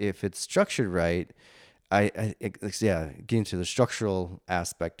if it's structured right, getting to the structural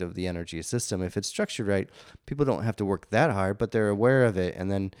aspect of the energy system. If it's structured right, people don't have to work that hard, but they're aware of it. And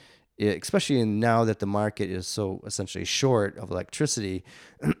then, especially now that the market is so essentially short of electricity,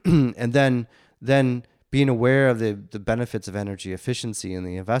 and then being aware of the benefits of energy efficiency and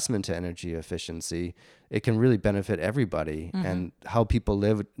the investment to energy efficiency, it can really benefit everybody. And how people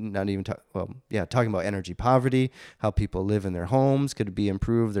live, talking about energy poverty, how people live in their homes could be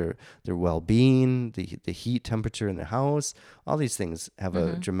improved, their well-being, the heat temperature in the house. All these things have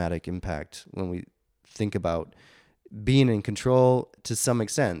a dramatic impact when we think about being in control to some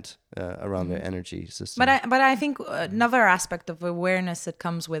extent around the energy system. But I think another aspect of awareness that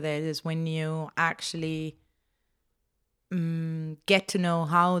comes with it is when you actually get to know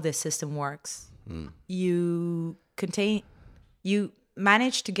how the system works. You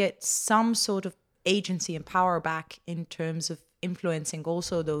manage to get some sort of agency and power back in terms of influencing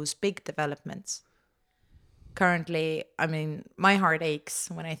also those big developments. Currently, I mean, my heart aches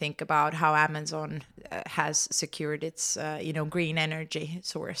when I think about how Amazon has secured its, green energy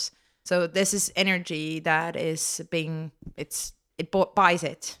source. So this is energy that is buys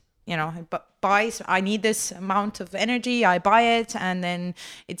it. I need this amount of energy, I buy it, and then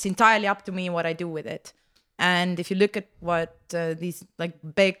it's entirely up to me what I do with it. And if you look at what these like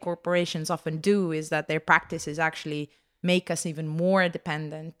big corporations often do, is that their practices actually make us even more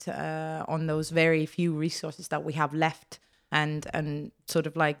dependent on those very few resources that we have left, and sort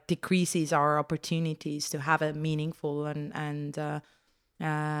of like decreases our opportunities to have a meaningful and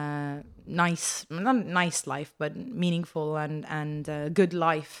nice, not nice life, but meaningful and good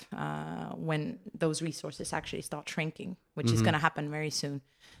life when those resources actually start shrinking, which is going to happen very soon.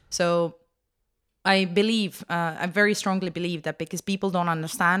 So I believe, I very strongly believe that because people don't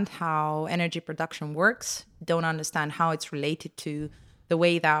understand how energy production works, don't understand how it's related to the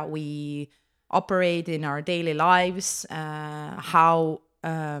way that we operate in our daily lives, how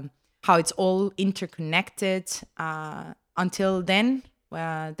it's all interconnected. Until then,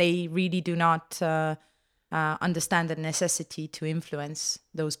 they really do not understand the necessity to influence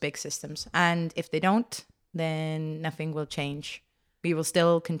those big systems. And if they don't, then nothing will change. We will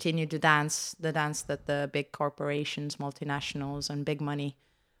still continue to dance the dance that the big corporations, multinationals, and big money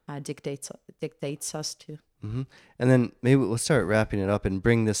dictates us to. Mm-hmm. And then maybe we'll start wrapping it up and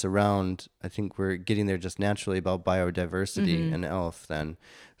bring this around. I think we're getting there just naturally about biodiversity and ELF then.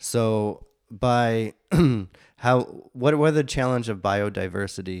 So by what are the challenge of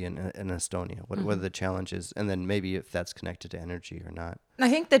biodiversity in Estonia? What are the challenges? And then maybe if that's connected to energy or not.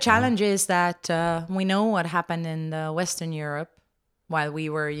 I think the challenge is that we know what happened in the Western Europe while we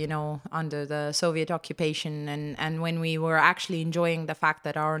were, under the Soviet occupation, and when we were actually enjoying the fact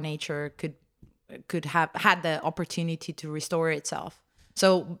that our nature could have had the opportunity to restore itself.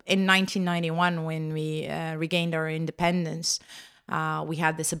 So in 1991, when we regained our independence, we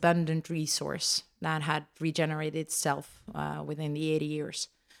had this abundant resource that had regenerated itself within the 80 years.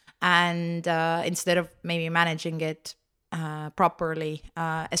 And instead of maybe managing it properly,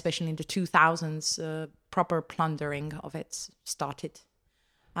 especially in the 2000s, proper plundering of it started.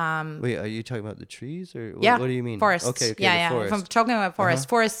 Wait, are you talking about the trees or what do you mean? Forests. Okay, yeah. Forest. If I'm talking about forests,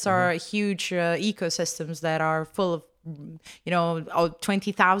 forests are huge ecosystems that are full of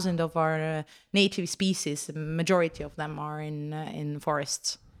 20,000 of our native species. The majority of them are in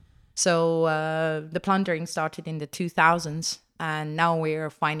forests. So the plundering started in the 2000s, and now we're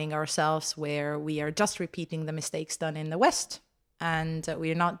finding ourselves where we are just repeating the mistakes done in the West, and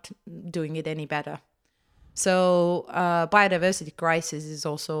we're not doing it any better. So biodiversity crisis is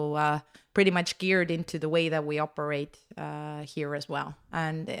also pretty much geared into the way that we operate here as well.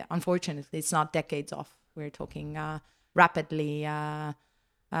 And unfortunately, it's not decades off. We're talking rapidly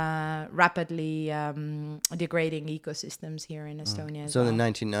degrading ecosystems here in Estonia. So in the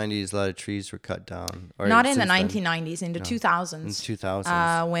 1990s, a lot of trees were cut down. Or not in the 1990s, in the 2000s. In the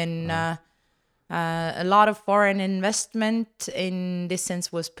 2000s. When a lot of foreign investment in this sense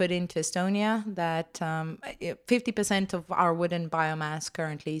was put into Estonia, that 50% of our wooden biomass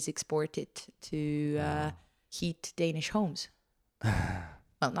currently is exported to heat Danish homes.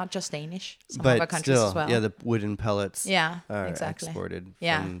 Well, not just Danish, some other countries as well. Yeah, the wooden pellets are exactly. exported.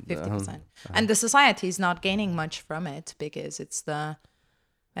 Yeah, 50%. And the society is not gaining much from it because it's the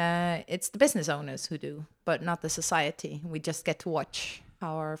business owners who do, but not the society. We just get to watch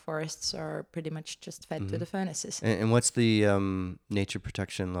how our forests are pretty much just fed to the furnaces. And what's the nature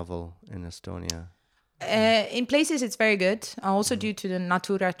protection level in Estonia? In places, it's very good, also due to the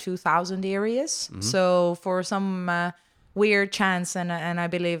Natura 2000 areas. So for some weird chance, and I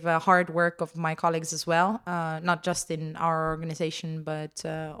believe hard work of my colleagues as well, not just in our organization, but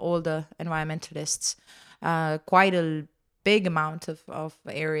all the environmentalists, quite a big amount of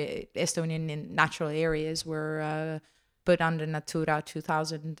Estonian natural areas were put under Natura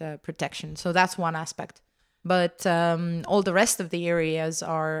 2000 protection. So that's one aspect. But all the rest of the areas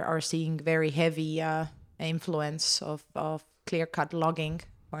are seeing very heavy influence of clear-cut logging,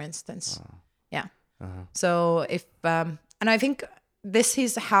 for instance. Yeah. So if and I think this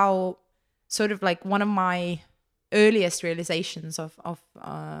is how sort of like one of my earliest realizations of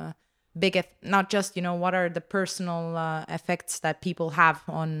big, not just what are the personal effects that people have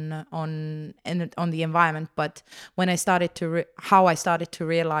on the environment, but when I started to how I started to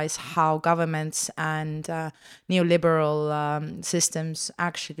realize how governments and neoliberal systems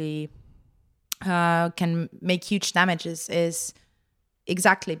actually can make huge damages is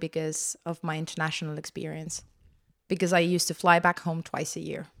exactly because of my international experience. Because I used to fly back home twice a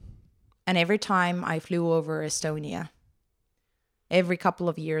year, and every time I flew over Estonia, every couple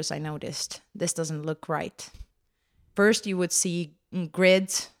of years I noticed this doesn't look right. First, you would see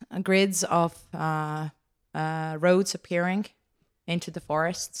grids of roads appearing into the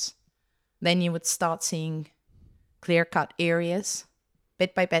forests. Then you would start seeing clear-cut areas,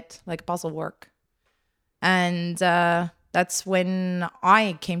 bit by bit, like puzzle work. And that's when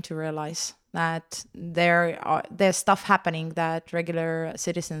I came to realize that there's stuff happening that regular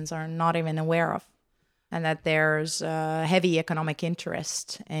citizens are not even aware of, and that there's heavy economic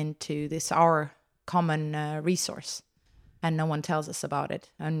interest into this our common resource, and no one tells us about it,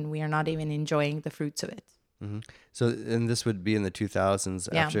 and we are not even enjoying the fruits of it. Mm-hmm. So, and this would be in the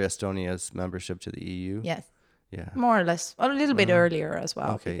 2000s after Estonia's membership to the EU? Yes. Yeah. More or less. A little bit earlier as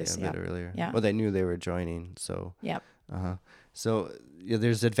well. Okay, because, a bit earlier. Yeah. Well, they knew they were joining, so. Yeah. So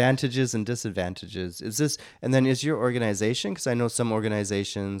there's advantages and disadvantages. Is your organization, because I know some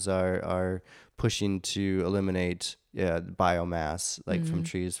organizations are pushing to eliminate biomass, like from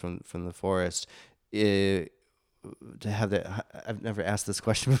trees from the forest. To have that, I've never asked this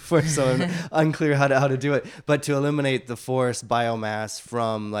question before, so I'm unclear how to do it. But to eliminate the forest biomass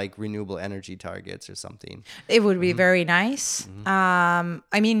from like renewable energy targets or something, it would be very nice.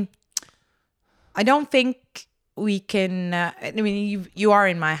 I mean, I don't think we can. I mean, you are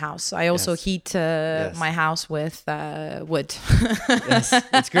in my house. I also heat my house with wood. Yes,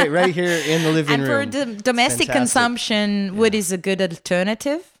 it's great right here in the living room. And for domestic consumption, wood is a good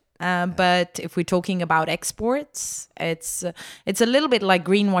alternative. But if we're talking about exports, it's a little bit like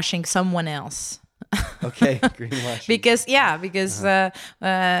greenwashing someone else. Okay, greenwashing. because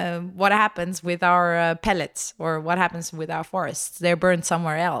what happens with our pellets, or what happens with our forests? They're burned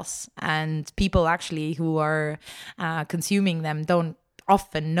somewhere else, and people actually who are consuming them don't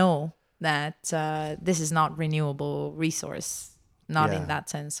often know that this is not renewable resource. Not in that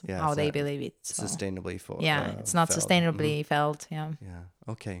sense, how they believe it. So. Sustainably it's not sustainably felt. Yeah.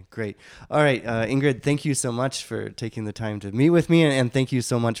 Okay, great. All right, Ingrid, thank you so much for taking the time to meet with me, and thank you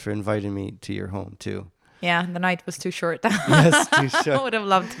so much for inviting me to your home too. Yeah, the night was too short. Yes, too short. I would have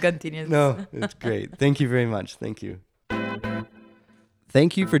loved to continue. No, it's great. Thank you very much. Thank you.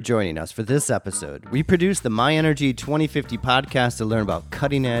 Thank you for joining us for this episode. We produced the My Energy 2050 podcast to learn about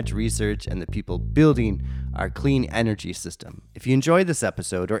cutting-edge research and the people building our clean energy system. If you enjoyed this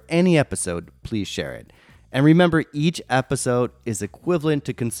episode or any episode, please share it. And remember, each episode is equivalent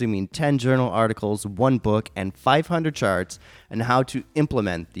to consuming 10 journal articles, 1 book, and 500 charts on how to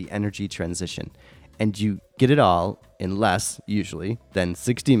implement the energy transition. And you get it all in less, usually, than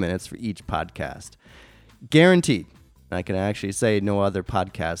 60 minutes for each podcast. Guaranteed. I can actually say no other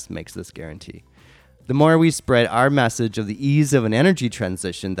podcast makes this guarantee. The more we spread our message of the ease of an energy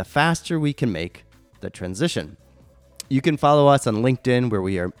transition, the faster we can make the transition. You can follow us on LinkedIn, where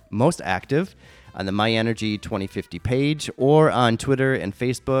we are most active, on the My Energy 2050 page, or on Twitter and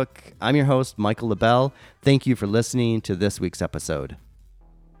Facebook. I'm your host, Michael LaBelle. Thank you for listening to this week's episode.